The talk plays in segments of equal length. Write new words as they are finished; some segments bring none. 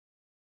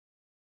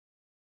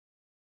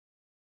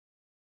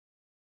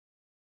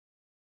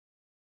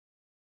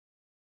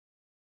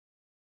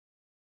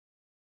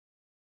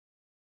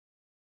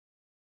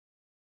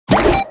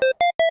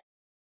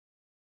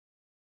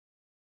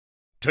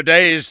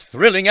Today's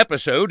thrilling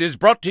episode is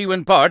brought to you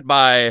in part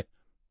by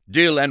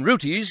Dill and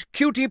Rooty's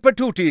Cutie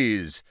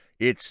Patooties.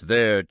 It's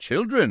their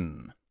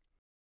children.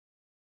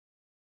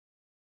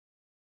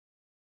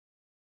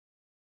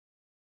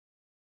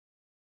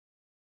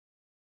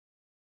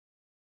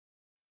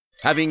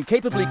 Having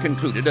capably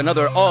concluded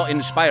another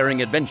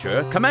awe-inspiring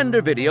adventure,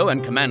 Commander Video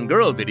and Command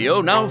Girl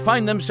Video now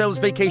find themselves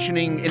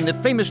vacationing in the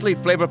famously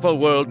flavorful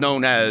world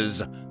known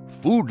as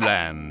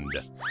Foodland.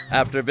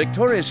 After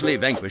victoriously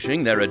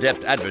vanquishing their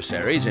adept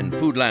adversaries in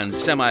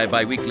Foodland's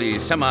semi-biweekly,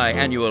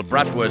 semi-annual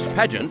bratwurst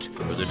pageant,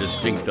 for the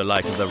distinct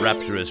delight of the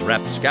rapturous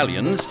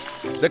rapscallions,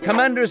 the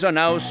commanders are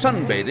now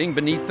sunbathing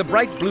beneath the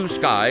bright blue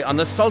sky on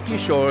the salty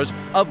shores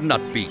of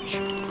Nut Beach.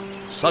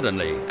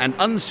 Suddenly and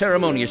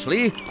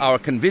unceremoniously, our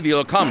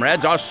convivial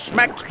comrades are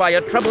smacked by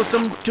a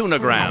troublesome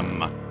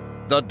tunagram.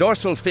 The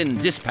dorsal fin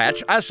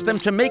dispatch asks them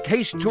to make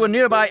haste to a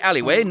nearby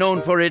alleyway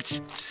known for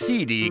its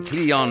seedy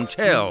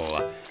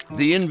clientele.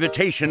 The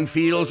invitation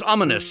feels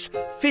ominous,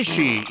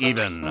 fishy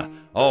even.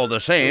 All the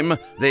same,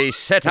 they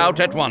set out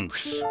at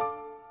once.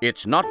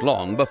 It's not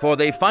long before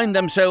they find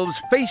themselves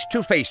face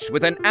to face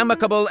with an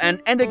amicable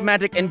and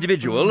enigmatic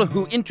individual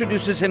who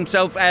introduces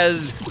himself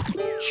as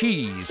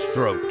Cheese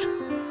Throat.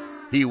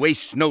 He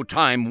wastes no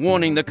time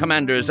warning the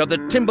commanders of the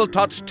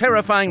Timbletots'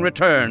 terrifying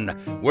return.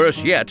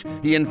 Worse yet,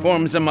 he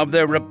informs them of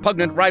their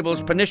repugnant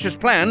rival's pernicious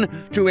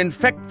plan to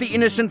infect the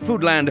innocent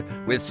Foodland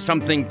with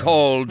something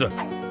called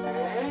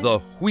the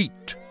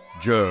wheat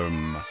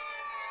germ.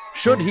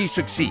 Should he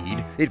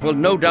succeed, it will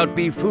no doubt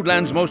be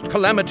Foodland's most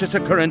calamitous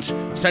occurrence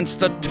since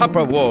the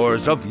Tupper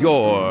Wars of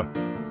yore.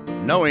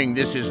 Knowing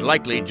this is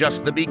likely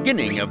just the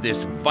beginning of this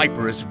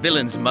viperous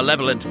villain's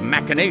malevolent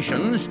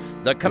machinations,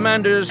 the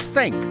commanders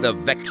thank the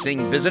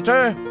vexing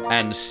visitor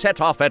and set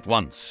off at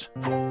once.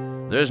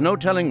 There's no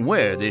telling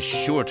where this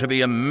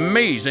sure-to-be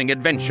amazing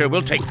adventure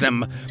will take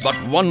them, but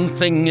one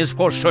thing is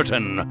for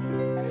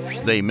certain.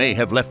 They may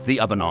have left the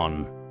oven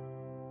on.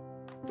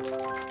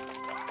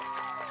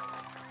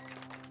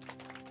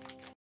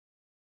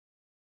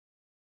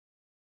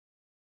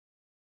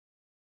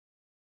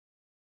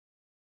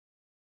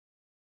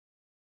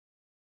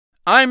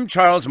 I'm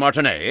Charles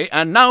Martinet,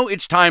 and now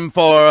it's time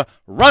for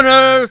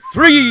Runner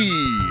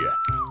 3!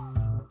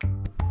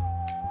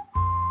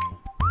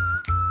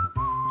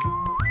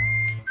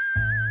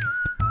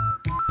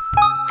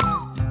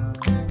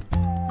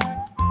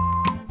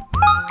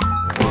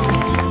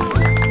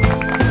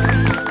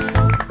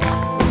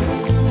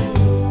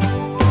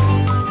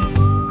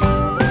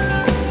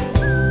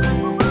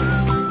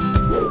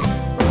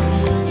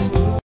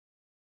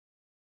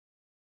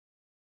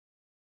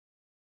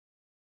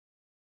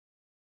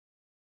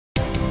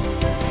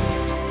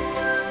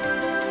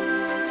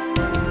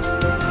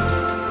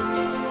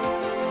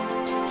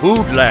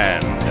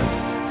 Foodland.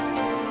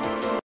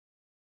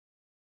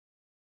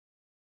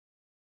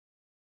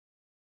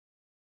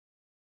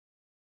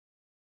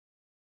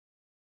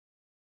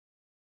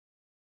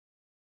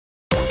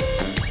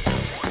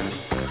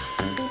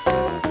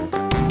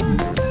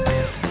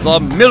 The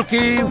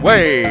Milky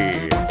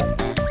Way.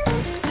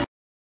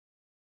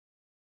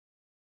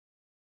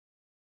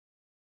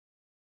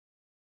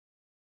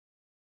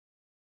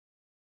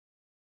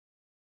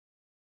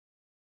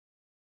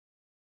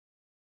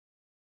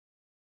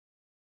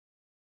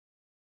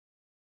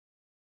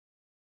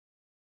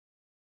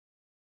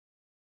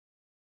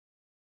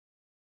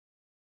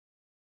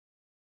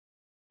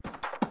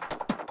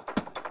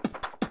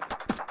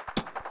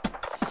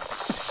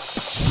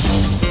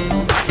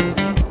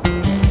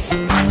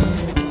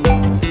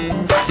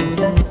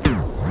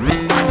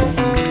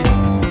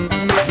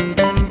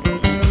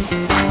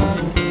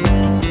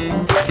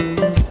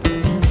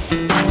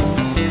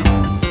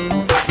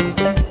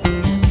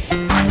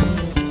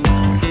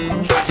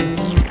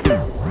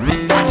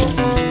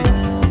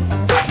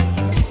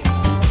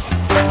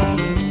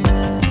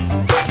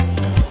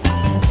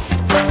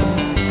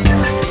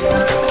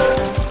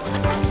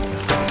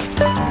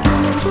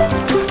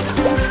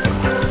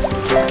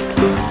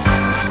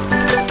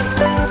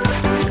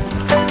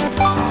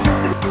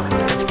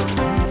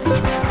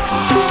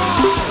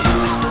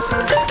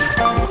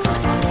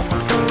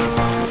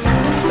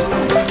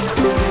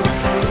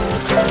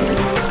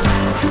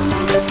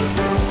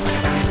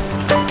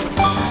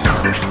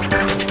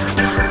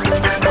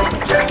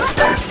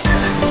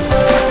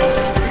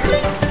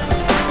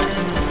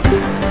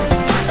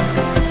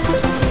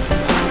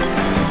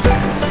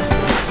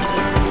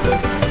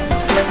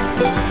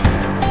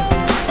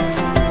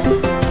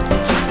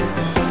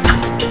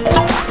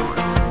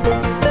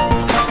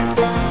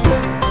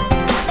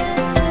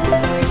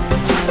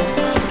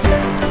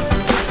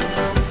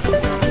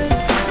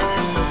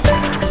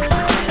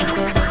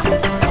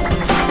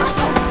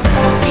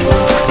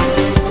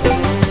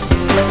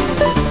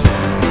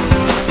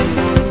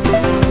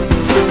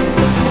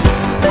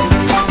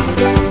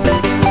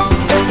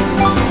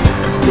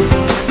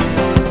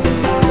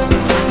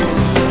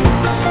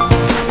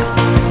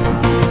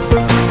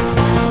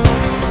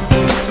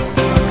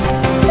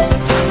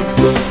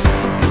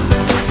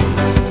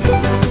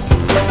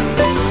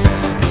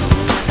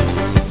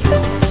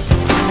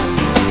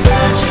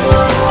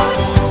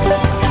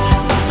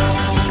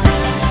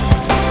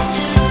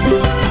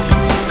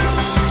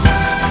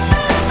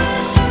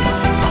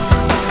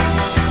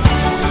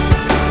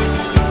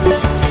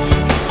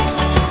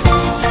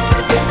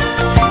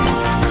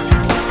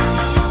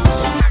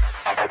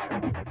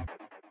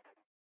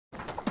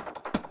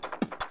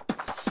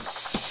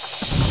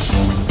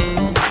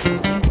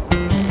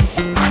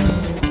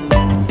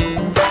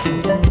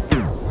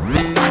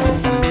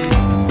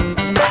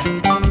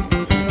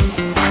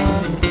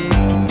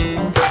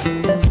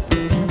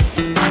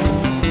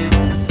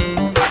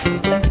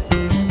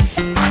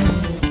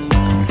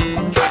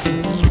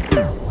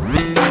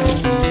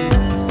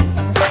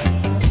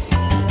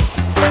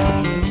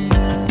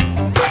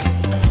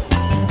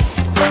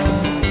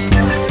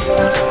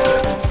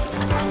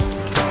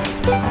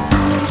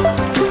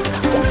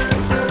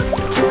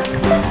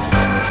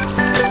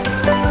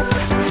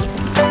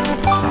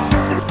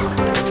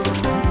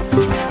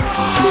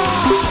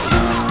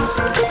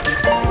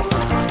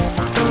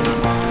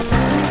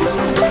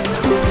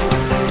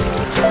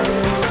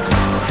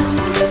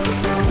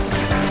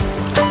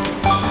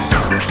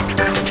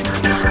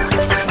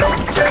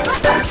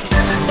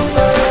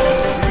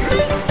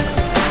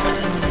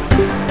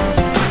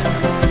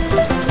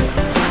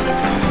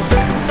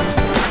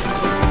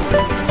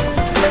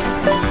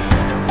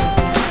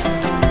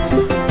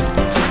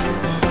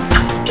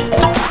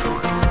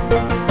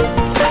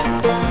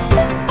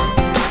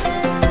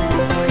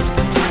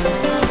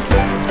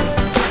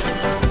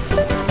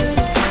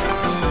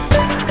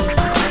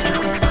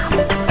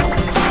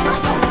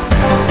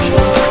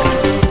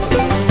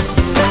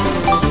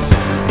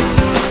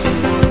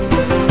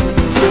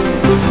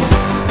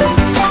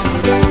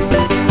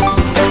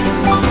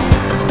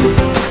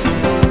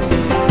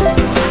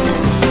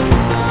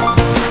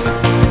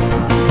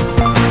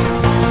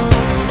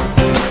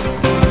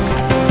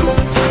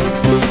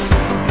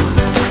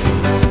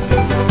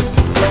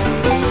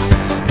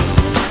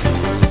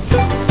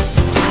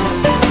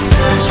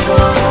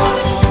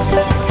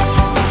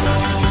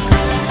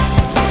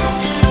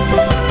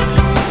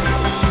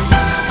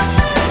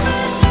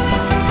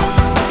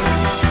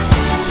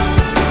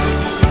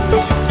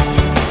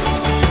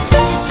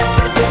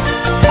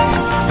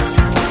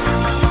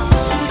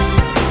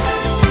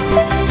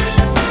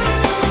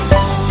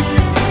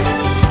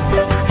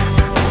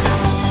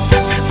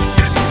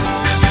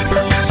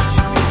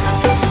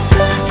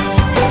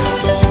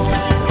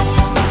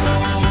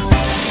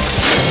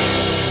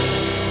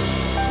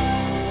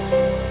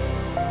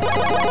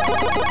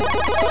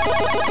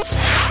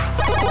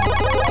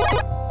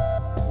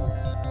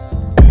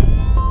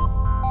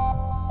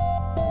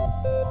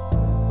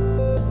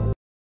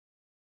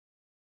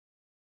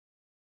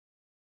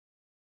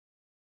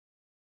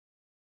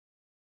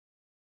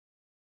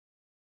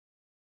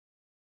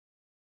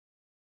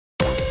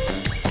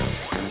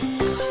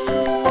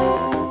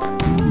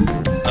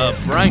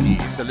 briny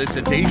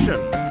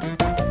solicitation.